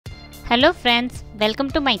Hello friends, welcome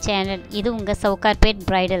to my channel. இது உங்க Sowcarpet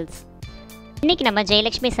bridals. இன்னைக்கு நம்ம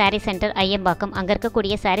ஜெயலக்ஷ்மி சாரி சென்டர் ஐயம்பாக்கம் அங்க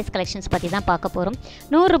இருக்கக்கூடிய சாரீஸ் கலெக்ஷன்ஸ் பத்தி தான் பார்க்க போறோம்.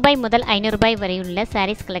 100 ரூபாய் முதல் 500 ரூபாய் வரை உள்ள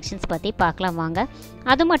சாரீஸ் கலெக்ஷன்ஸ் பத்தி பார்க்கலாம் வாங்க.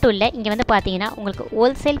 அது மட்டும் இல்ல இங்க வந்து பாத்தீங்கன்னா உங்களுக்கு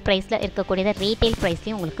ஹோல்சேல் பிரைஸ்ல இருக்கக்கூடிய ரீட்டைல்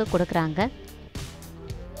பிரைஸ்லயும் உங்களுக்கு கொடுக்கறாங்க.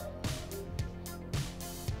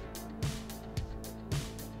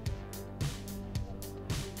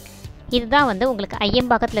 இதுதான் வந்து உங்களுக்கு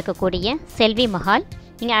ஐயம்பாக்கத்துல இருக்கக்கூடிய செல்வி மஹால்.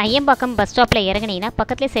 நீங்க ஐயம்பாக்கம் பஸ் ஸ்டாப்ல இறங்குனீங்கன்னா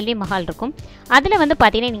பக்கத்துலயே செல்வி மஹால் இருக்கும். அதுல வந்து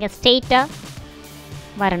பாத்தீங்கன்னா நீங்க ஸ்ட்ரைட்டா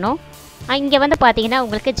வரணும். இங்க வந்து பாத்தீங்கன்னா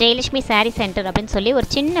உங்களுக்கு ஜெயலக்ஷ்மி சாரி சென்டர் அப்படினு சொல்லி ஒரு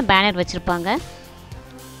சின்ன பேனர் வச்சிருப்பாங்க.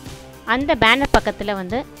 அந்த பேனர் பக்கத்துல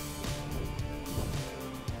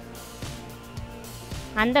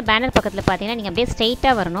பாத்தீங்கன்னா நீங்க அப்படியே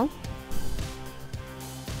ஸ்ட்ரைட்டா வரணும்.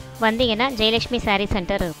 வந்தீங்கன்னா ஜெயலக்ஷ்மி சாரி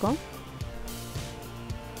சென்டர் இருக்கும்.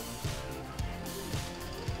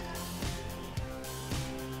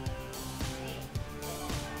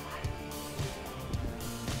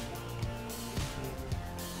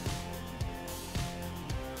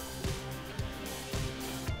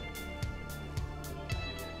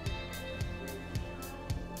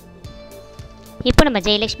 இப்போ நம்ம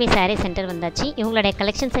ஜெயலக்ஷ்மி சாரி சென்டர் வந்தாச்சு. இவங்களுடைய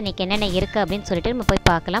கலெக்ஷன்ஸ் இன்னைக்கு என்னென்ன இருக்குது அப்படின்னு சொல்லிட்டு நம்ம போய்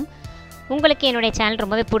பார்க்கலாம். உங்களுக்கு என்னுடைய சேனல்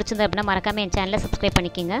ரொம்பவே பிடிச்சிருந்தது அப்படின்னா மறக்காமல் என் சேனலை சப்ஸ்கிரைப்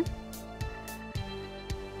பண்ணிக்கோங்க.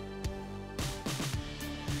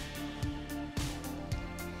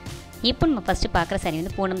 இப்போ நம்ம ஃபஸ்ட்டு பார்க்குற சாரி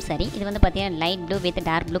வந்து பூனம் சாரி. இது வந்து பார்த்தீங்கன்னா light blue with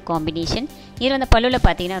dark blue combination. இது வந்து பல்லுவில்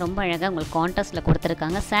பார்த்தீங்கன்னா ரொம்ப அழகாக உங்களுக்கு கான்ட்ராஸ்ட்டில்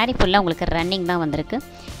கொடுத்துருக்காங்க. சாரி ஃபுல்லாக உங்களுக்கு ரன்னிங் தான் வந்திருக்கு.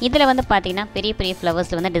 இதில் வந்து பார்த்தீங்கன்னா பெரிய பெரிய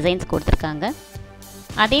ஃப்ளவர்ஸில் வந்து டிசைன்ஸ் கொடுத்துருக்காங்க.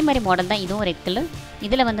 அதே மாதிரி மாடல் தான் இதுவும் ரெட் கலர்.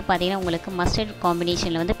 இதில் வந்து பார்த்தீங்கன்னா உங்களுக்கு மஸ்டர்ட்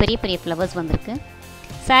காம்பினேஷனில் வந்து பெரிய பெரிய ஃப்ளவர்ஸ் வந்திருக்கு.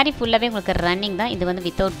 சாரீ ஃபுல்லாகவே உங்களுக்கு ரன்னிங் தான். இது வந்து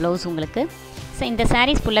வித்தவுட் ப்ளவுஸ் உங்களுக்கு. ஸோ இந்த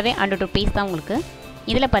சாரீஸ் ஃபுல்லாகவே 100 rupees தான் உங்களுக்கு.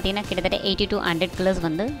 இதில் பார்த்தீங்கன்னா கிட்டத்தட்ட 80 to 100 கலர்ஸ்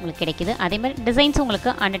வந்து உங்களுக்கு கிடைக்குது. அதே மாதிரி டிசைன்ஸும்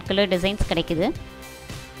உங்களுக்கு 100 கலர் டிசைன்ஸ் கிடைக்குது.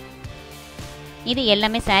 இது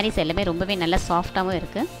எல்லாமே சாரீஸ் எல்லாமே ரொம்பவே நல்லா சாஃப்டாகவும்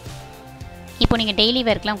இருக்குது. இப்போ நீங்கள் டெய்லி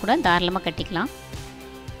வேர்க்கெலாம் கூட தாராளமாக கட்டிக்கலாம்.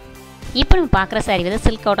 இப்போ நம்ம பார்க்குற சாரீ வந்து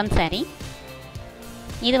சில்க் காட்டன் சாரீ.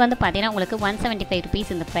 இது வந்து பார்த்தீங்கன்னா உங்களுக்கு 175 rupees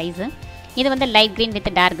இந்த ப்ரைஸு. இது வந்து light green with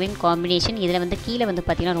dark green combination. இதில் வந்து கீழே வந்து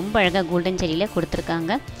பார்த்தீங்கன்னா ரொம்ப அழகாக கோல்டன் ஜெரியில்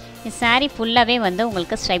கொடுத்துருக்காங்க. இந்த சாரீ ஃபுல்லாகவே வந்து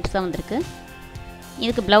உங்களுக்கு ஸ்ட்ரைப்ஸ் தான் வந்திருக்கு.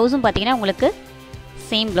 இதுக்கு ப்ளவுஸும் பார்த்தீங்கன்னா உங்களுக்கு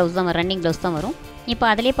சேம் ப்ளவுஸ் தான் வரும், ரன்னிங் ப்ளவுஸ் தான் வரும். இப்போ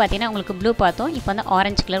அதிலே பார்த்தீங்கன்னா உங்களுக்கு ப்ளூ பார்த்தோம். இப்போ வந்து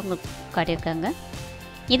ஆரஞ்சு கலர் உங்களுக்கு காட்டியிருக்காங்க.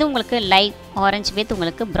 இது உங்களுக்கு லைட் ஆரஞ்சு வித்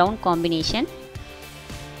உங்களுக்கு ப்ரௌன் காம்பினேஷன்.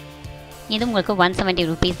 இது உங்களுக்கு 170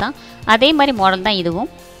 rupees தான். அதே மாதிரி மாடல் தான்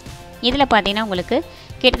இதுவும். இதில் பார்த்தீங்கன்னா உங்களுக்கு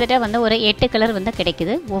கிட்டத்தட்ட வந்து ஒரு 8 கலர் வந்து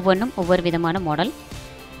கிடைக்குது. ஒவ்வொன்றும் ஒவ்வொரு விதமான மாடல்.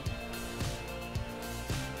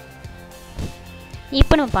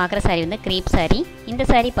 இப்போ நம்ம பார்க்குற சாரீ வந்து க்ரீப் சாரீ. இந்த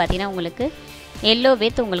சாரீ பார்த்தீங்கன்னா உங்களுக்கு எல்லோ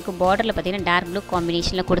வித் உங்களுக்கு பார்டரில் பார்த்தீங்கன்னா டார்க் ப்ளூ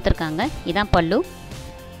காம்பினேஷனில் கொடுத்துருக்காங்க. இதுதான் பல்லு.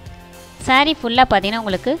 சாரீ ஃபுல்லாக பார்த்தீங்கன்னா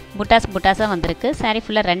உங்களுக்கு புட்டாஸாக வந்திருக்கு. சாரீ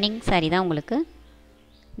ஃபுல்லாக ரன்னிங் சாரீ தான் உங்களுக்கு.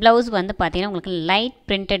 ப்ளவுஸ் வந்து பார்த்தீங்கன்னா உங்களுக்கு லைட்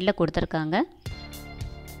பிரிண்டடில் கொடுத்துருக்காங்க.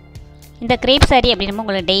 இந்த கிரேப் சாரீ அப்படின்னா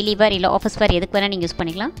உங்களுக்கு டெய்லி வேர் இல்லை ஆஃபீஸ் வேர் எதுக்கு வேணால் நீங்கள் யூஸ்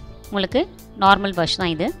பண்ணிக்கலாம். உங்களுக்கு நார்மல் வாஷ்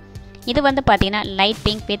தான் இது. இது வந்து பார்த்தீங்கன்னா லைட்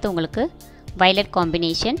பிங்க் வித் உங்களுக்கு வயலட்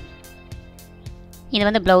காம்பினேஷன். இது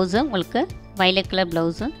வந்து ப்ளவுஸு உங்களுக்கு வயலட் கலர்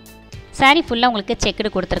ப்ளவுஸு. சாரீ ஃபுல்லாக உங்களுக்கு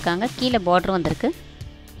செக்குடு கொடுத்துருக்காங்க. கீழே பார்டர் வந்திருக்கு.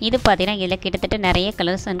 இது பார்த்தீங்கன்னா இதில் கிட்டத்தட்ட நிறைய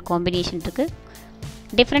கலர்ஸ் அண்ட் காம்பினேஷன் இருக்குது.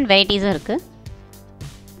 டிஃப்ரெண்ட் வெரைட்டிஸும் இருக்குது.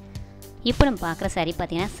 இப்போ நம்ம பார்க்குற சாரீ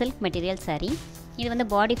பார்த்தீங்கன்னா சில்க் மெட்டீரியல் சாரீ. இது வந்து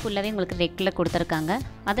பாடி ஃபுல்லாகவே உங்களுக்கு ரெட் கலர் கொடுத்துருக்காங்க.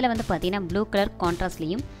 அதில் வந்து பார்த்தீங்கன்னா ப்ளூ கலர்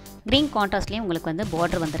கான்ட்ராஸ்ட்லேயும் க்ரீன் கான்ட்ராஸ்ட்லேயும் உங்களுக்கு வந்து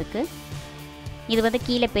பார்டர் வந்திருக்கு. இது வந்து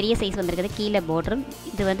கீழே பெரிய சைஸ் வந்திருக்குது. கீழே பார்டர்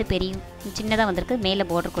இது வந்து சின்னதாக வந்திருக்கு. மேலே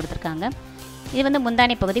பார்டர் கொடுத்துருக்காங்க. இது வந்து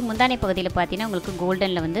முந்தானை பகுதியில் பார்த்தீங்கன்னா உங்களுக்கு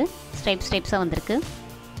கோல்டனில் வந்து ஸ்ட்ரைப்ஸாக வந்திருக்கு.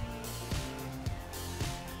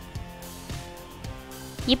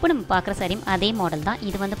 இப்போ நம்ம பார்க்குற சாரியும் அதே மாடல் தான்.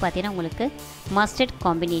 இது வந்து பார்த்தீங்கன்னா உங்களுக்கு மஸ்டர்ட்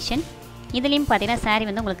காம்பினேஷன். இதுலேயும் பார்த்தீங்கன்னா சாரீ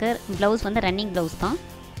வந்து உங்களுக்கு ப்ளவுஸ் வந்து ரன்னிங் ப்ளவுஸ் தான்.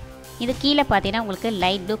 இது கீழே பார்த்தீங்கன்னா உங்களுக்கு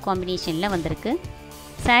லைட் ப்ளூ காம்பினேஷனில் வந்திருக்கு.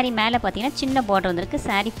 சாரீ மேலே பார்த்தீங்கன்னா சின்ன பார்டர் வந்திருக்கு.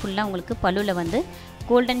 சாரீ ஃபுல்லாக உங்களுக்கு பல்லுவில் வந்து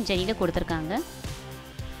கோல்டன் ஜெரியில் கொடுத்துருக்காங்க.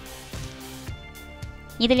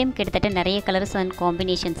 இதுலேயும் கிட்டத்தட்ட நிறைய கலர்ஸ் அண்ட்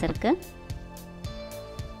காம்பினேஷன்ஸ் இருக்குது.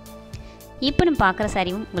 இப்போ நம்ம பார்க்குற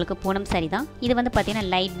சாரியும் உங்களுக்கு பூனம் சாரீ தான். இது வந்து பார்த்தீங்கன்னா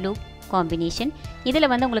லைட் ப்ளூ காம்பினேஷன்.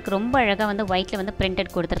 இதில் வந்து உங்களுக்கு ரொம்ப அழகாக வந்து ஒயிட்டில் வந்து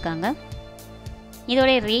பிரிண்டட் கொடுத்துருக்காங்க.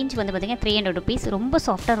 இதோடைய ரேஞ்ச் வந்து பார்த்திங்கன்னா 300 rupees. ரொம்ப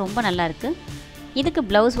சாஃப்டாக ரொம்ப நல்லாயிருக்கு. இதுக்கு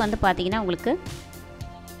ப்ளவுஸ் வந்து பார்த்திங்கன்னா உங்களுக்கு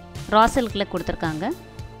ரா சில்கில் கொடுத்துருக்காங்க.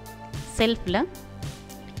 செல்ஃபில்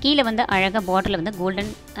கீழே வந்து அழகாக பார்டரில் வந்து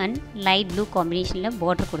கோல்டன் அண்ட் லைட் ப்ளூ காம்பினேஷனில்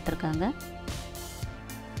பார்டர் கொடுத்துருக்காங்க.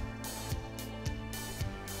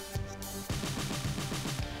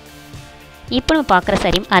 இப்போ நம்ம பார்க்குற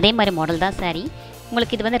சாரியும் அதே மாதிரி மாடல் தான் சாரீ.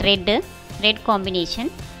 உங்களுக்கு இது வந்து ரெட்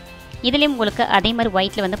காம்பினேஷன். இதுலேயும் உங்களுக்கு அதே மாதிரி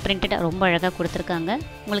ஒயிட்டில் வந்து பிரிண்டட் ரொம்ப அழகாக கொடுத்துருக்காங்க.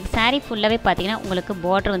 உங்களுக்கு saree ஃபுல்லாகவே பார்த்தீங்கன்னா உங்களுக்கு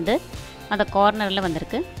பார்டர் வந்து அந்த கார்னரில்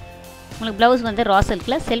வந்திருக்கு. உங்களுக்கு ப்ளவுஸ் வந்து ரா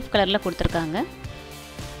சில்கில் செல்ஃப் கலரில் கொடுத்துருக்காங்க.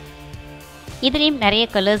 இதுலேயும் நிறைய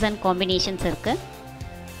கலர்ஸ் அண்ட் காம்பினேஷன்ஸ் இருக்குது.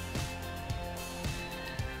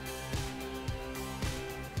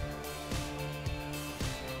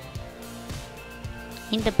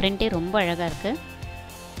 இந்த பிரிண்ட்டே ரொம்ப அழகாக இருக்குது.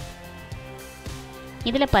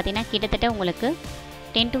 இதில் பார்த்தீங்கன்னா கிட்டத்தட்ட உங்களுக்கு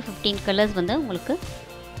 10 to 15 கலர்ஸ் வந்து உங்களுக்கு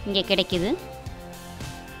இங்கே கிடைக்குது.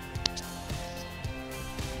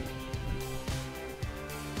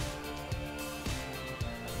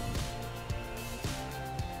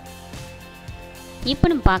 இப்போ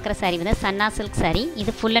நம்ம பார்க்குற saree வந்து Sanasilk saree.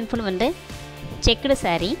 இது ஃபுல் அண்ட் ஃபுல் வந்து செக்குடு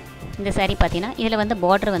saree. இந்த saree பார்த்தீங்கன்னா இதில் வந்து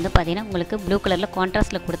பார்டர் வந்து பார்த்தீங்கன்னா உங்களுக்கு ப்ளூ கலரில்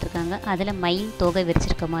கான்ட்ராஸ்ட்டில் கொடுத்துருக்காங்க. அதில் மயில் தோகை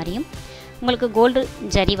விரிச்சிருக்க மாதிரியும் உங்களுக்கு கோல்டு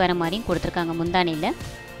ஜரி வர மாதிரியும் கொடுத்துருக்காங்க முந்தானையில்.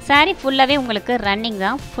 saree ஃபுல்லாகவே உங்களுக்கு ரன்னிங்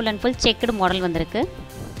தான். Full and full checked model வந்திருக்கு.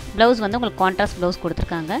 ப்ளவுஸ் வந்து உங்களுக்கு கான்ட்ராஸ்ட் ப்ளவுஸ்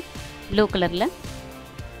கொடுத்துருக்காங்க ப்ளூ கலரில்.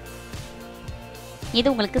 இது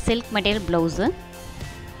உங்களுக்கு சில்க் மெட்டீரியல் ப்ளவுஸு.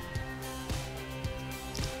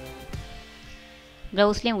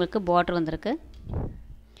 ப்ளவுஸ்லேயும் உங்களுக்கு பார்டர் வந்திருக்கு.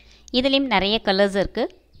 இதுலேயும் நிறைய கலர்ஸ்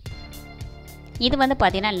இருக்குது. இது வந்து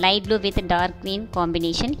பார்த்தீங்கன்னா light blue with dark green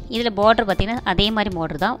combination. இதில் பார்டர் பார்த்தீங்கன்னா அதே மாதிரி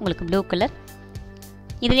பார்டர் தான் உங்களுக்கு ப்ளூ கலர்.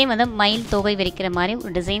 இதுலேயும் வந்து மயில் தொகை விரிக்கிற மாதிரி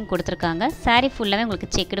ஒரு டிசைன் கொடுத்துருக்காங்க. saree ஃபுல்லாகவே உங்களுக்கு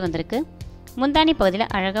செக்குடு வந்திருக்கு. முந்தானி பகுதியில்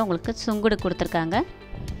அழகாக உங்களுக்கு சுங்குடு கொடுத்துருக்காங்க.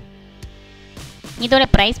 இதோட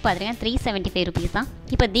ப்ரைஸ் பார்த்தீங்கன்னா 375 rupees தான்.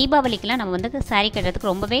 இப்போ தீபாவளிக்கெலாம் நம்ம வந்து saree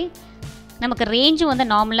கட்டுறதுக்கு ரொம்பவே நமக்கு ரேஞ்சும் வந்து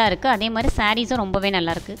நார்மலாக இருக்குது. அதே மாதிரி சாரீஸும் ரொம்பவே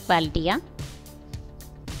நல்லாயிருக்கு குவாலிட்டியாக.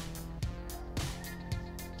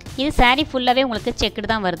 இது saree ஃபுல்லாகவே உங்களுக்கு செக்குடு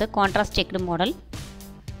தான் வருது. Contrast checked model.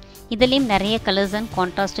 இதுலேயும் நிறைய கலர்ஸ் அண்ட்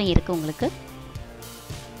கான்ட்ராஸ்ட்டும் இருக்குது உங்களுக்கு.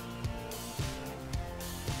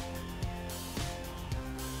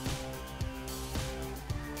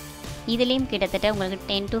 இதுலேயும் கிட்டத்தட்ட உங்களுக்கு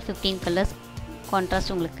 10 to 15 கலர்ஸ்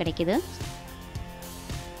கான்ட்ராஸ்ட் உங்களுக்கு கிடைக்குது.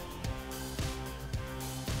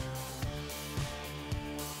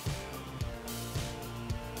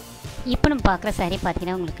 இப்போ நம்ம பார்க்குற saree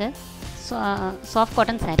பார்த்தீங்கன்னா உங்களுக்கு சாஃப்ட்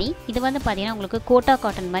காட்டன் saree. இது வந்து பார்த்தீங்கன்னா உங்களுக்கு கோட்டா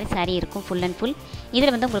காட்டன் மாதிரி saree இருக்கும் ஃபுல் அண்ட் ஃபுல்.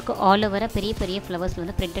 இதில் வந்து உங்களுக்கு ஆல் ஓவராக பெரிய பெரிய ஃப்ளவர்ஸ்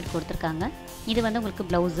வந்து பிரிண்டட் கொடுத்துருக்காங்க. இது வந்து உங்களுக்கு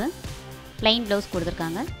ப்ளவுஸு ப்ளைன் ப்ளவுஸ்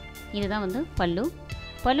கொடுத்துருக்காங்க. இதுதான் வந்து பல்லு.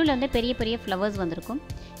 பல்லுவில் வந்து பெரிய பெரிய ஃப்ளவர்ஸ் வந்திருக்கும்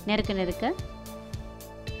நெருக்க நெருக்க.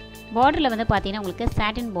 பார்டரில் வந்து பார்த்தீங்கன்னா உங்களுக்கு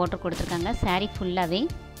சாட்டின் பார்டர் கொடுத்துருக்காங்க saree ஃபுல்லாகவே.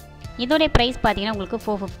 இதோடைய ப்ரைஸ் பார்த்தீங்கன்னா உங்களுக்கு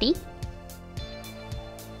 450.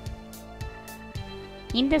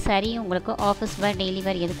 இந்த saree உங்களுக்கு ஆஃபீஸ் வேர் டெய்லி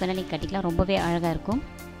வேர் எதுக்கு வேணால் நீங்கள் கட்டிக்கலாம். ரொம்பவே அழகாக இருக்கும்.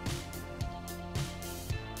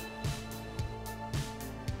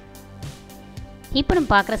 இப்போ நம்ம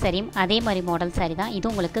பார்க்குற சாரியும் அதே மாதிரி மாடல் saree தான். இது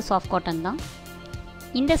உங்களுக்கு சாஃப்ட் காட்டன் தான்.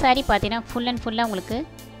 இந்த saree பார்த்தீங்கன்னா ஃபுல் அண்ட் ஃபுல்லாக உங்களுக்கு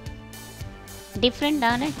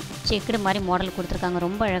டிஃப்ரெண்ட்டான செக்குடு மாதிரி மாடல் கொடுத்துருக்காங்க.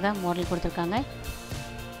 ரொம்ப அழகாக மாடல் கொடுத்துருக்காங்க.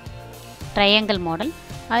 Triangle model.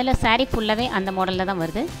 அதில் saree ஃபுல்லாகவே அந்த மாடலில் தான்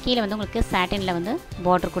வருது. கீழே வந்து உங்களுக்கு சாட்டினில் வந்து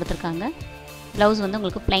பார்டர் கொடுத்துருக்காங்க. ப்ளவுஸ் வந்து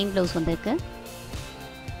உங்களுக்கு ப்ளைன் ப்ளவுஸ் வந்துருக்கு.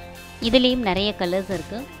 இதுலேயும் நிறைய கலர்ஸ்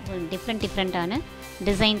இருக்குது. டிஃப்ரெண்ட்டான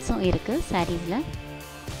டிசைன்ஸும் இருக்குது சாரீஸில்.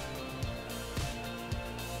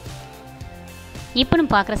 இப்போ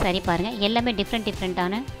நம்ம பார்க்குற saree பாருங்கள். எல்லாமே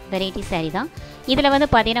டிஃப்ரெண்ட்டான வெரைட்டி saree தான். இதில் வந்து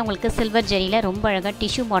பார்த்தீங்கன்னா உங்களுக்கு சில்வர் ஜெரியில் ரொம்ப அழகாக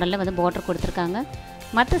டிஷ்யூ மாடலில் வந்து பார்டர் கொடுத்துருக்காங்க.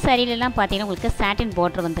 மற்ற சாரீலெலாம் பார்த்தீங்கன்னா உங்களுக்கு சாட்டின்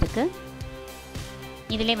பார்டர் வந்திருக்கு.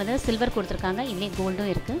 இதிலே வந்து சில்வர் கொடுத்துருக்காங்க. இதிலே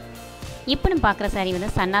கோல்டும் இருக்குது. இப்போ நம்ம பார்க்குற saree வந்து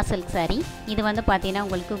Sanasilk saree. இது வந்து பார்த்தீங்கன்னா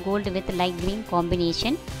உங்களுக்கு gold with light green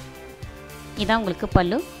combination. இதான் உங்களுக்கு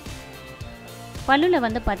பல்லு. பல்லுவில்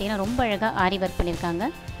வந்து பார்த்தீங்கன்னா ரொம்ப அழகாக ஆரி ஒர்க் பண்ணியிருக்காங்க.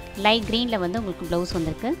 லைட் க்ரீனில் வந்து உங்களுக்கு ப்ளவுஸ்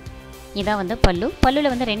வந்திருக்கு. இதான் வந்து பல்லு.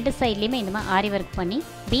 பல்லுவில் வந்து ரெண்டு சைட்லேயுமே இந்த மாதிரி ஆரி ஒர்க் பண்ணி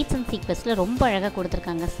பீட்ஸ் அண்ட் சீக்வென்ஸில் ரொம்ப அழகாக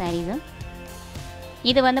கொடுத்துருக்காங்க சாரீஸு.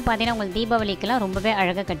 இது வந்து பார்த்தீங்கன்னா உங்களுக்கு தீபாவளிக்கெலாம் ரொம்பவே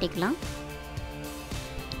அழகாக கட்டிக்கலாம்.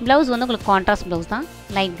 ப்ளவுஸ் வந்து உங்களுக்கு கான்ட்ராஸ்ட் ப்ளவுஸ் தான்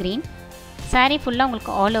லைட் க்ரீன். saree ஃபுல்லாக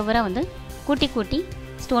உங்களுக்கு ஆல் ஓவராக வந்து கூட்டி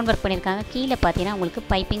ஸ்டோன் ஒர்க் பண்ணியிருக்காங்க. கீழே பார்த்தீங்கன்னா உங்களுக்கு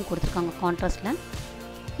பைப்பிங் கொடுத்துருக்காங்க கான்ட்ராஸ்ட்டில்.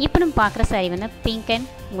 இப்போ நம்ம பார்க்குற saree வந்து பிங்க் அண்ட்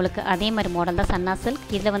உங்களுக்கு அதே மாதிரி மாடல் தான் Sanasilk.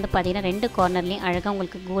 இதில் வந்து பார்த்தீங்கன்னா ரெண்டு கார்னர்லேயும் அழகாக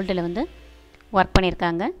உங்களுக்கு கோல்டில் வந்து ஒர்க்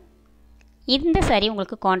பண்ணியிருக்காங்க. இந்த saree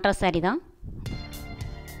உங்களுக்கு கான்ட்ராஸ்ட் saree தான்.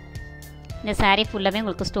 இந்த saree ஃபுல்லாகவே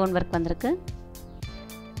உங்களுக்கு ஸ்டோன் ஒர்க் வந்திருக்கு.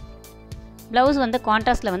 ப்ளவுஸ் வந்து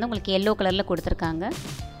கான்ட்ராஸ்ட்டில் வந்து உங்களுக்கு எல்லோ கலரில் கொடுத்துருக்காங்க.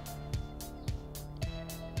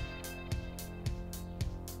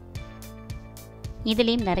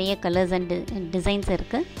 இதுலேயும் நிறைய கலர்ஸ் அண்ட் டிசைன்ஸ்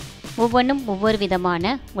இருக்குது. ஒவ்வொன்றும் ஒவ்வொரு விதமான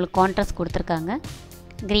உங்களுக்கு கான்ட்ராஸ்ட் கொடுத்துருக்காங்க.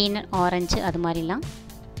 க்ரீன் ஆரஞ்சு அது மாதிரிலாம்.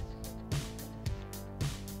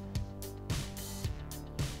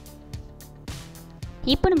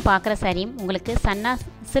 இப்போ நம்ம பார்க்குற சாரியும் உங்களுக்கு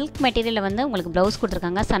சில்க் மெட்டீரியலில் வந்து உங்களுக்கு ப்ளவுஸ்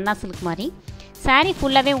கொடுத்துருக்காங்க, சன்னாசில்க் மாதிரி. சாரீ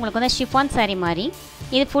ஃபுல்லாகவே உங்களுக்கு வந்து ஷிஃபான் சாரீ மாதிரி.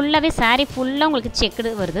 இது ஃபுல்லாகவே சாரீ ஃபுல்லாக உங்களுக்கு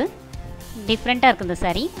செக்குடு வருது. டிஃப்ரெண்ட்டாக இருக்குது இந்த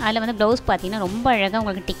சாரீ. அதில் வந்து ப்ளவுஸ் பார்த்தீங்கன்னா ரொம்ப அழகாக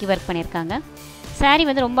உங்களுக்கு டிக்கி ஒர்க் பண்ணியிருக்காங்க. சாரீ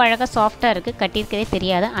வந்து ரொம்ப அழகாக சாஃப்டாக இருக்குது, கட்டியிருக்கதே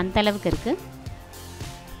தெரியாது அந்த அளவுக்கு இருக்குது.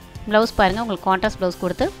 ப்ளவுஸ் பாருங்கள், உங்களுக்கு கான்ட்ராஸ்ட் ப்ளவுஸ்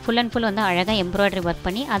கொடுத்து ஃபுல் அண்ட் ஃபுல் வந்து அழகாக எம்ப்ராய்டரி ஒர்க்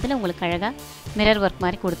பண்ணி அதில் உங்களுக்கு அழகாக மிரர் ஒர்க்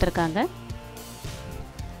மாதிரி கொடுத்துருக்காங்க.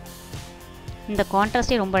 இந்த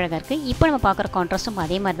கான்ட்ராஸ்ட்டே ரொம்ப அழகாக இருக்குது. இப்போ நம்ம பார்க்குற கான்ட்ராஸ்ட்டும்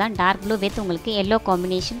அதே மாதிரி தான், டார்க் ப்ளூ வித் உங்களுக்கு எல்லோ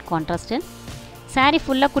காம்பினேஷன் கான்ட்ராஸ்ட்டு. சாரீ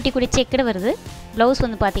ஃபுல்லாக குட்டி குட்டி செக்குடு வருது. ப்ளவுஸ்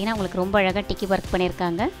வந்து பார்த்திங்கன்னா உங்களுக்கு ரொம்ப அழகாக டிக்கி ஒர்க்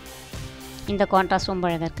பண்ணியிருக்காங்க. இந்த கான்ட்ராஸ்ட் ரொம்ப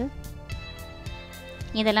அழகாக இருக்குது.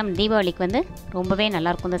 இதெல்லாம் தீபாவளிக்கு வந்து ரொம்பவே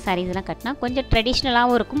நல்லாயிருக்கும். இந்த சாரீஸ்லாம் கட்டினா கொஞ்சம்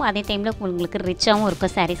ட்ரெடிஷ்னலாகவும் இருக்கும், அதே டைமில் உங்களுக்கு ரிச்சாகவும்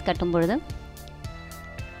இருக்கும் சாரீஸ் கட்டும்பொழுது.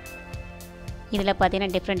 இதில்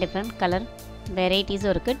பார்த்தீங்கன்னா டிஃப்ரெண்ட் கலர்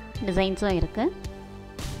வெரைட்டிஸும் இருக்குது, டிசைன்ஸும் இருக்குது.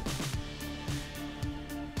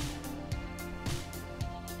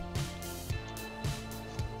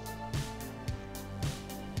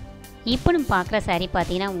 இப்போ நம்ம பார்க்குற சாரீ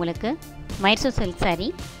பார்த்தீங்கன்னா உங்களுக்கு மைசூர் சில்க் சாரீ.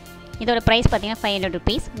 இதோட ப்ரைஸ் பார்த்தீங்கன்னா 500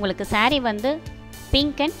 rupees. உங்களுக்கு சாரீ வந்து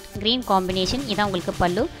பிங்க் அண்ட் க்ரீன் காம்பினேஷன். இதான் உங்களுக்கு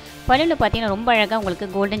பல்லு. பல்லுவில் பார்த்தீங்கன்னா ரொம்ப அழகாக உங்களுக்கு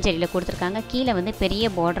கோல்டன் ஜெரியில் கொடுத்துருக்காங்க. கீழே வந்து பெரிய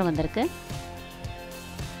பார்டர் வந்திருக்கு.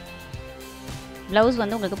 ப்ளவுஸ்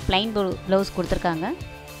வந்து உங்களுக்கு ப்ளைன் ப்ளவுஸ் கொடுத்துருக்காங்க.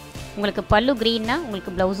 உங்களுக்கு பல்லு க்ரீன்னா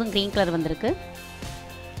உங்களுக்கு ப்ளவுஸும் க்ரீன் கலர் வந்திருக்கு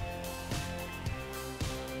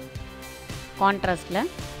கான்ட்ராஸ்டில்.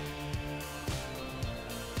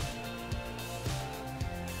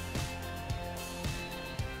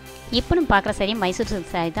 இப்போ நம்ம பார்க்குற சாரீ மைசூர்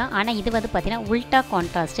சில்க் சாரீ தான். ஆனால் இது வந்து பார்த்திங்கன்னா உல்ட்டா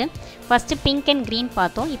contrast. First pink and green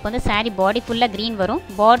பார்த்தோம். இப்போ வந்து சாரீ பாடி ஃபுல்லாக க்ரீன் வரும்,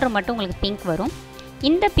 பார்டர் மட்டும் உங்களுக்கு பிங்க் வரும்.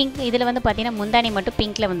 இந்த பிங்க் இதில் வந்து பார்த்திங்கன்னா முந்தானி மட்டும்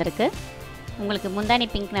பிங்க்கில் வந்திருக்கு. உங்களுக்கு முந்தானி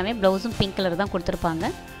பிங்க்னாவே ப்ளவுஸும் பிங்க் கலர் தான்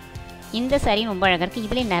கொடுத்துருப்பாங்க. இந்த சாரீ ரொம்ப அழகாக இருக்குது.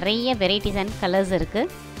 இதிலே நிறைய வெரைட்டிஸ் அண்ட் கலர்ஸ்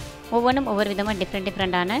இருக்குது. ஒவ்வொன்றும் ஒவ்வொரு விதமாக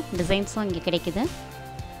டிஃப்ரெண்ட்டான டிசைன்ஸும் இங்கே கிடைக்குது.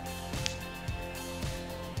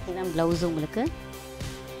 இதுதான் ப்ளவுஸு உங்களுக்கு.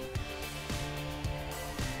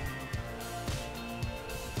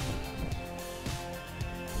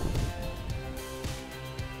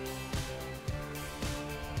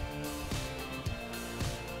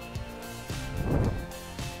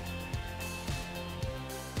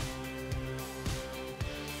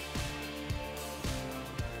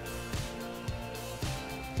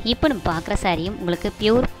 இப்போ நம்ம பார்க்குற சாரியும் உங்களுக்கு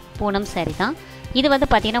பியூர் பூனம் சாரீ தான். இது வந்து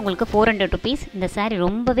பார்த்திங்கன்னா உங்களுக்கு 400 rupees. இந்த சாரீ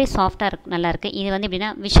ரொம்பவே சாஃப்டாக இருக்கும், நல்லாயிருக்கு. இது வந்து எப்படின்னா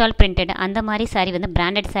விஷால் பிரிண்டட் அந்த மாதிரி சாரீ வந்து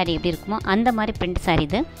பிராண்டட் சாரீ எப்படி இருக்குமோ அந்த மாதிரி பிரிண்ட் சாரீ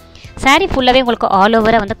இது. சாரீ ஃபுல்லாகவே உங்களுக்கு ஆல்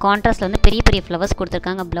ஓவராக வந்து கான்ட்ராஸ்ட்டில் வந்து பெரிய பெரிய ஃப்ளவர்ஸ்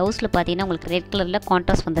கொடுத்துருக்காங்க. ப்ளவுஸில் பார்த்தீங்கன்னா உங்களுக்கு ரெட் கலரில்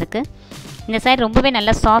கான்ட்ராஸ்ட் வந்திருக்கு. இந்த சாரீ ரொம்பவே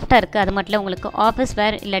நல்லா சாஃப்டாக இருக்குது. அது மட்டும் இல்லை உங்களுக்கு ஆஃபீஸ்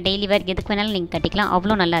வேர் இல்லை டெய்லி வேர் எதுக்கு வேணாலும் நீங்கள் கட்டிக்கலாம்,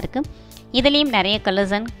 அவ்வளோ நல்லாயிருக்கு. இதுலேயும் நிறைய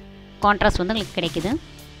கலர்ஸ் அண்ட் கான்ட்ராஸ்ட் வந்து உங்களுக்கு கிடைக்குது.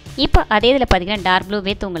 இப்போ அதே இதில் பார்த்தீங்கன்னா டார்க் ப்ளூ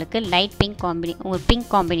வித் உங்களுக்கு லைட் பிங்க் உங்களுக்கு பிங்க்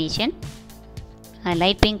காம்பினேஷன்.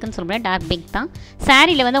 லைட் பிங்க்னு சொல்ல முடியாது, டார்க் பிங்க் தான்.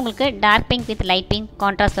 சாரியில் வந்து உங்களுக்கு dark pink with light pink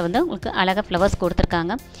கான்ட்ராஸ்ட்டில் வந்து உங்களுக்கு அழகாக ஃப்ளவர்ஸ்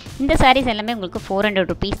கொடுத்துருக்காங்க. இந்த சாரீஸ் எல்லாமே உங்களுக்கு 400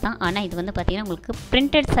 rupees தான். ஆனால் இது வந்து பார்த்திங்கன்னா உங்களுக்கு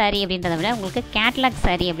பிரிண்டட் சாரீ அப்படின்றத விட உங்களுக்கு கேட்லாக்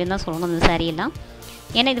சாரீ அப்படின்னு தான் சொல்லணும் இந்த சாரியெல்லாம்.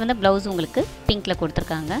 ஏன்னா இது வந்து ப்ளவுஸ் உங்களுக்கு பிங்க்கில்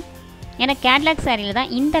கொடுத்துருக்காங்க. ஏன்னா கேட்லாக் சாரியில்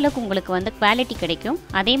தான் இந்த அளவுக்கு உங்களுக்கு வந்து குவாலிட்டி கிடைக்கும்.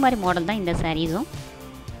 அதே மாதிரி மாடல் தான் இந்த சாரீஸும்.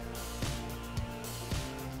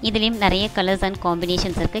 இதுலேயும் நிறைய கலர்ஸ் அண்ட்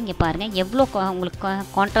காம்பினேஷன்ஸ் இருக்குது. இங்கே பாருங்கள் எவ்வளோ உங்களுக்கு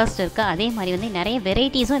கான்ட்ராஸ்ட் இருக்குது. அதே மாதிரி வந்து நிறைய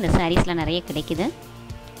வெரைட்டிஸும் இந்த சாரீஸில் நிறைய கிடைக்குது.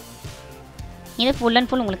 இது ஃபுல் அண்ட்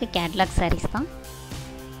ஃபுல் உங்களுக்கு கேட்லாக் சாரீஸ் தான்.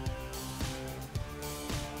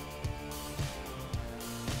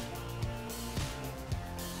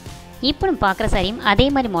 இப்போ நம்ம பார்க்குற சாரியும் அதே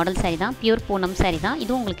மாதிரி மாடல் சாரீ தான், பியூர் பூனம் சாரீ தான்.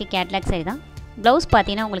 இதுவும் உங்களுக்கு கேட்லாக் சாரீ தான். ப்ளவுஸ்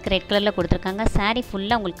பார்த்தீங்கன்னா உங்களுக்கு ரெட் கலரில் கொடுத்துருக்காங்க. சாரீ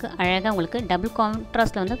ஃபுல்லாக உங்களுக்கு அழகாக உங்களுக்கு டபுள்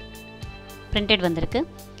கான்ட்ராஸ்ட்டில் வந்து பிரிண்டட் வந்திருக்கு.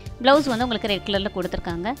 ப்ளவுஸ் வந்து உங்களுக்கு ரெட் கலரில்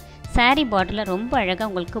கொடுத்துருக்காங்க. சாரீ பார்டரில் ரொம்ப அழகாக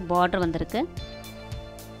உங்களுக்கு பார்டர் வந்திருக்கு.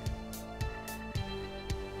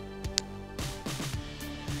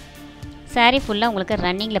 சாரீ ஃபுல்லாக உங்களுக்கு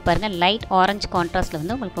ரன்னிங்கில் பாருங்கள் லைட் ஆரஞ்சு கான்ட்ராஸ்ட்டில்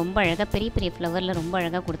வந்து உங்களுக்கு ரொம்ப அழகாக பெரிய பெரிய ஃப்ளவரில் ரொம்ப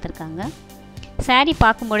அழகாக கொடுத்துருக்காங்க. சாரீ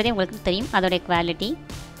பார்க்கும்பொழுதே உங்களுக்கு தெரியும் அதோடைய குவாலிட்டி.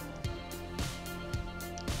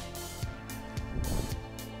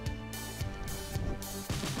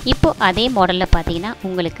 இப்போது அதே மாடலில் பார்த்தீங்கன்னா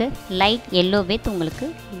உங்களுக்கு லைட் எல்லோ வித் உங்களுக்கு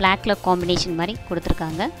பிளாக் கலர் காம்பினேஷன் மாதிரி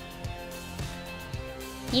கொடுத்துருக்காங்க.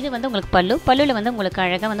 இது வந்து உங்களுக்கு பல்லுவில் வந்து உங்களுக்கு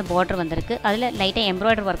அழகாக வந்து பார்டர் வந்திருக்கு. அதில் லைட்டாக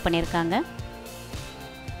எம்ப்ராய்டரி ஒர்க் பண்ணியிருக்காங்க.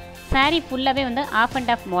 சாரீ ஃபுல்லாகவே வந்து ஆஃப்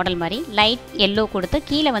அண்ட் ஆஃப் மாடல் மாதிரி லைட் எல்லோ கொடுத்து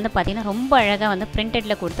கீழே வந்து பார்த்திங்கன்னா ரொம்ப அழகாக வந்து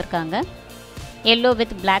பிரிண்டடில் கொடுத்துருக்காங்க. எல்லோ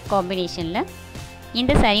வித் பிளாக் காம்பினேஷனில்.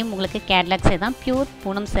 இந்த சாரியும் உங்களுக்கு கேட்லாக்ஸே தான், பியூர்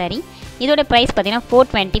பூனம் சாரீ. இதோட ப்ரைஸ் பார்த்தீங்கன்னா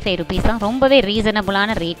 425 rupees தான். ரொம்பவே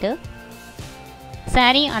ரீசனபுளான ரேட்டு.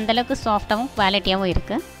 சாரீ அந்தளவுக்கு சாஃப்டாகவும் குவாலிட்டியாகவும்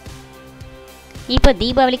இருக்குது. இப்போ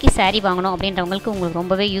தீபாவளிக்கு saree வாங்கணும் அப்படின்றவங்களுக்கு உங்களுக்கு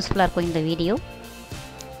ரொம்பவே யூஸ்ஃபுல்லாக இருக்கும் இந்த வீடியோ.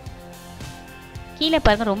 கீழே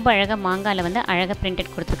பாருங்கள் ரொம்ப அழகாக மாங்காயில் வந்து அழகாக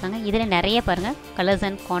பிரிண்டட் கொடுத்துருக்காங்க. இதில் நிறைய பாருங்கள் கலர்ஸ்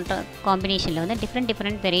அண்ட் காம்பினேஷனில் வந்து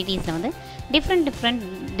டிஃப்ரெண்ட் வெரைட்டிஸில் வந்து டிஃப்ரெண்ட்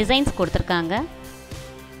டிசைன்ஸ் கொடுத்துருக்காங்க.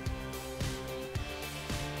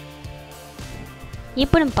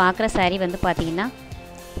 இப்போ நம்ம பார்க்குற saree வந்து பார்த்திங்கன்னா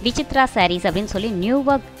விசித்ரா sarees அப்படின்னு சொல்லி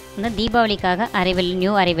நியூவாக வந்து தீபாவளிக்காக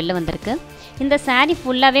நியூ அரைவலில் வந்திருக்கு. இந்த saree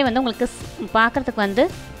ஃபுல்லாகவே வந்து உங்களுக்கு பார்க்குறதுக்கு வந்து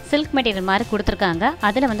சில்க் மெட்டீரியல் மாதிரி கொடுத்துருக்காங்க.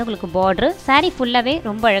 அதில் வந்து உங்களுக்கு பார்ட்ரு saree ஃபுல்லாகவே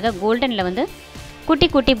ரொம்ப அழகாக கோல்டனில் வந்து குட்டி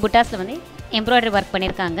குட்டி புட்டாஸில் வந்து எம்ப்ராய்டரி ஒர்க்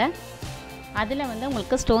பண்ணியிருக்காங்க. அதில் வந்து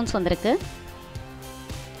உங்களுக்கு ஸ்டோன்ஸ் வந்திருக்கு.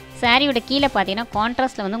 சாரியோட கீழே பார்த்தீங்கன்னா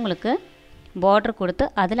கான்ட்ராஸ்ட்டில் வந்து உங்களுக்கு பார்டர் கொடுத்து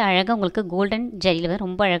அதில் அழகாக உங்களுக்கு கோல்டன் ஜரியில் வந்து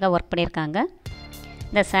ரொம்ப அழகாக ஒர்க் பண்ணியிருக்காங்க.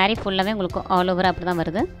 இந்த saree ஃபுல்லாகவே உங்களுக்கு ஆல் ஓவர் அப்படி தான்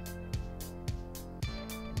வருது.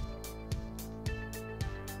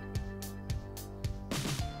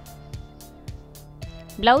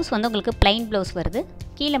 ப்ளவுஸ் வந்து உங்களுக்கு plain ப்ளவுஸ் வருது.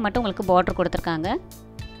 கீழே மட்டும் உங்களுக்கு பார்டர் கொடுத்துருக்காங்க.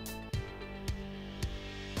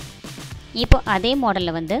 இப்போ அதே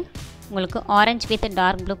மாடலில் வந்து உங்களுக்கு orange with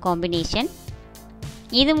dark blue combination.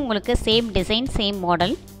 இதுவும் உங்களுக்கு சேம் டிசைன் சேம்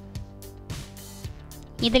மாடல்.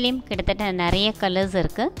 இதுலேயும் கிட்டத்தட்ட நிறைய கலர்ஸ்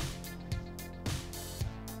இருக்குது.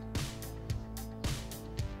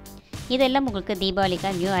 இதெல்லாம் உங்களுக்கு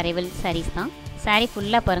தீபாவளிக்காக நியூ அரைவல் சாரீஸ் தான். saree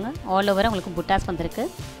ஃபுல்லாக பாருங்கள் ஆல் ஓவராக உங்களுக்கு புட்டாஸ் வந்திருக்கு.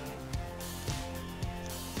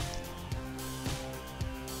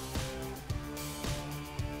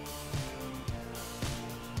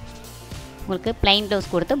 உங்களுக்கு plain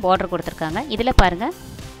ப்ளவுஸ் கொடுத்து பார்டர் கொடுத்துருக்காங்க. இதில் பாருங்கள்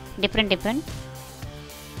டிஃப்ரெண்ட்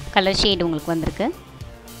கலர் ஷேடு உங்களுக்கு வந்திருக்கு.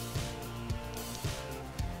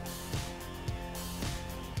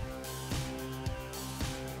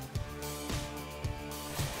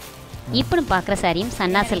 இப்போ நம்ம பார்க்குற சாரியும்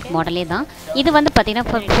Sanasilk மாடலே தான். இது வந்து பார்த்திங்கன்னா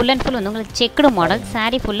ஃபுல் அண்ட் ஃபுல் வந்து உங்களுக்கு செக்குடு மாடல்.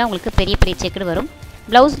 saree ஃபுல்லாக உங்களுக்கு பெரிய செக்குடு வரும்.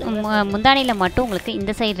 ப்ளவுஸ் முந்தானியில் மட்டும் உங்களுக்கு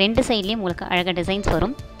இந்த சைடு ரெண்டு சைட்லேயும் உங்களுக்கு அழகாக டிசைன்ஸ்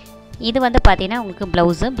வரும். இது வந்து பார்த்திங்கன்னா உங்களுக்கு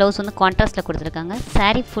ப்ளவுஸ் வந்து கான்ட்ராஸ்ட்டில் கொடுத்துருக்காங்க.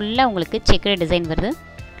 saree ஃபுல்லாக உங்களுக்கு செக்குடு டிசைன் வருது.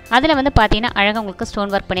 அதில் வந்து பார்த்திங்கன்னா அழகாக உங்களுக்கு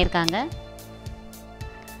ஸ்டோன் ஒர்க் பண்ணியிருக்காங்க.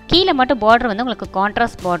 கீழே மட்டும் பார்டர் வந்து உங்களுக்கு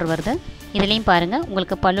கான்ட்ராஸ்ட் பார்டர் வருது. இதுலேயும் பாருங்கள்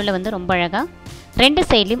உங்களுக்கு பல்லுவில் வந்து ரொம்ப அழகாக ரெண்டு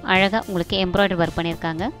சைட்லேயும் அழகாக உங்களுக்கு எம்ப்ராய்டரி ஒர்க்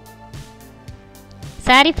பண்ணியிருக்காங்க.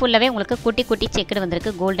 saree ஃபுல்லாகவே உங்களுக்கு குட்டி செக்குடு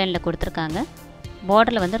வந்திருக்கு. கோல்டனில் கொடுத்துருக்காங்க.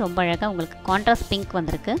 பார்டரில் வந்து ரொம்ப அழகாக உங்களுக்கு கான்ட்ராஸ்ட் பிங்க்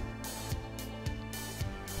வந்திருக்கு.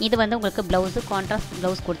 இது வந்து உங்களுக்கு ப்ளவுஸு கான்ட்ராஸ்ட்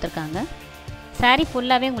ப்ளவுஸ் கொடுத்துருக்காங்க. saree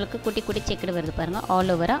ஃபுல்லாகவே உங்களுக்கு குட்டி செக்குடு வருது பாருங்கள் ஆல்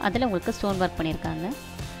ஓவராக. அதில் உங்களுக்கு ஸ்டோன் ஒர்க் பண்ணியிருக்காங்க.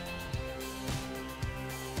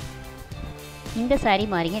 இந்த saree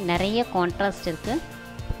மாதிரியே நிறைய கான்ட்ராஸ்ட் இருக்குது.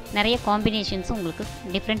 நிறைய காம்பினேஷன்ஸும் உங்களுக்கு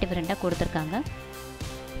டிஃப்ரெண்ட்டாக கொடுத்துருக்காங்க.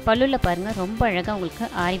 பல்லுவில் பாருங்கள் ரொம்ப அழகாக உங்களுக்கு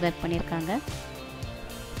ஆரி ஒர்க் பண்ணியிருக்காங்க.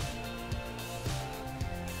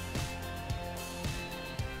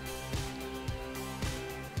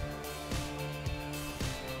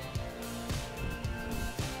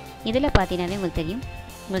 இதில் பார்த்தீங்கன்னாவே உங்களுக்கு தெரியும்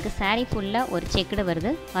உங்களுக்கு saree ஃபுல்லாக ஒரு செக்குடு வருது.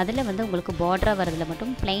 அதில் வந்து உங்களுக்கு பார்டராக வரதில்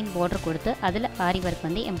மட்டும் plain பார்டர் கொடுத்து அதில் ஆரி ஒர்க்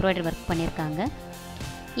வந்து எம்ப்ராய்டரி ஒர்க் பண்ணியிருக்காங்க.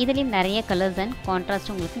 இதுலேயும் நிறைய கலர்ஸ் அண்ட்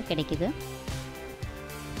கான்ட்ராஸ்ட் உங்களுக்கு கிடைக்குது.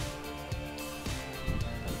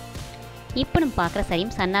 இப்போ நம்ம பார்க்குற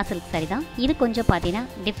சாரியும் Sanasilk saree தான். இது கொஞ்சம் பார்த்தீங்கன்னா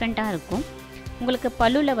டிஃப்ரெண்ட்டாக இருக்கும். உங்களுக்கு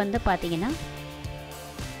பல்லுவில் வந்து பார்த்தீங்கன்னா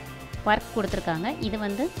ஒர்க் கொடுத்துருக்காங்க. இது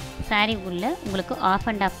வந்து saree உள்ள உங்களுக்கு ஆஃப்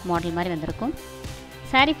அண்ட் ஆஃப் மாடல் மாதிரி வந்திருக்கும்.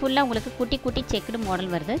 saree ஃபுல்லாக உங்களுக்கு குட்டி செக்குடு மாடல்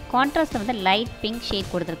வருது. கான்ட்ராஸ்ட்டில் வந்து லைட் பிங்க் ஷேட்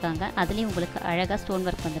கொடுத்துருக்காங்க. அதுலேயும் உங்களுக்கு அழகாக ஸ்டோன்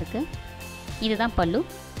ஒர்க் வந்திருக்கு. இதுதான்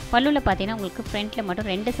பல்லுவில் பார்த்தீங்கன்னா உங்களுக்கு ஃப்ரண்ட்டில் மட்டும்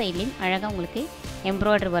ரெண்டு சைட்லேயும் அழகாக உங்களுக்கு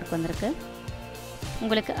எம்ப்ராய்டரி ஒர்க் வந்திருக்கு.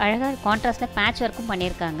 உங்களுக்கு அழகாக கான்ட்ராஸ்ட்டில் பேட்ச் ஒர்க்கும்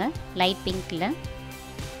பண்ணியிருக்காங்க லைட் பிங்க்கில்.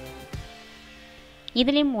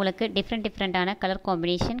 இதுலேயும் உங்களுக்கு டிஃப்ரெண்ட்டான கலர்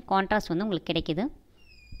காம்பினேஷன் கான்ட்ராஸ்ட் வந்து உங்களுக்கு கிடைக்கிது.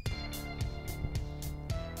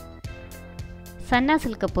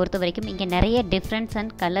 Sanasilk பொறுத்த வரைக்கும் இங்கே நிறைய டிஃப்ரெண்ட்ஸ்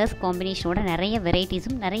அண்ட் கலர்ஸ் காம்பினேஷனோட நிறைய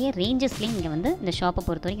வெரைட்டிஸும் நிறைய ரேஞ்சஸ்லேயும் இங்கே வந்து இந்த ஷாப்பை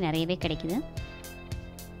பொறுத்த வரைக்கும் நிறையவே கிடைக்குது.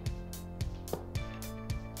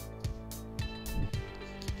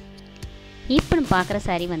 இப்போ நம்ம பார்க்குற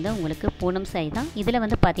saree வந்து உங்களுக்கு பூனம் saree தான். இதில்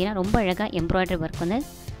வந்து பார்த்தீங்கன்னா ரொம்ப அழகாக எம்ப்ராய்டரி ஒர்க் வந்து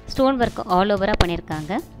ஸ்டோன் ஒர்க் ஆல் ஓவராக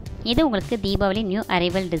பண்ணியிருக்காங்க. இது உங்களுக்கு தீபாவளி நியூ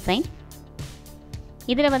அரைவல் டிசைன்.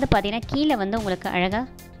 இதில் வந்து பார்த்தீங்கன்னா கீழே வந்து உங்களுக்கு அழகாக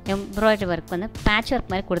எம்ப்ராய்டரி ஒர்க் வந்து பேட்ச் ஒர்க்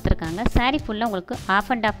மாதிரி கொடுத்துருக்காங்க. saree ஃபுல்லாக உங்களுக்கு ஆஃப்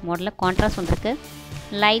அண்ட் ஆஃப் மாடலில் கான்ட்ராஸ்ட் வந்துருக்கு.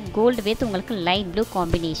 லைட் கோல்டு வித் உங்களுக்கு லைட் ப்ளூ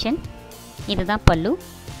காம்பினேஷன். இதுதான் பல்லு.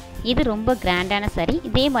 இது ரொம்ப கிராண்டான saree.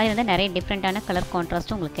 இதே மாதிரி வந்து நிறைய டிஃப்ரெண்ட்டான கலர்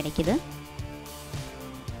கான்ட்ராஸ்ட்டும் உங்களுக்கு கிடைக்கிது.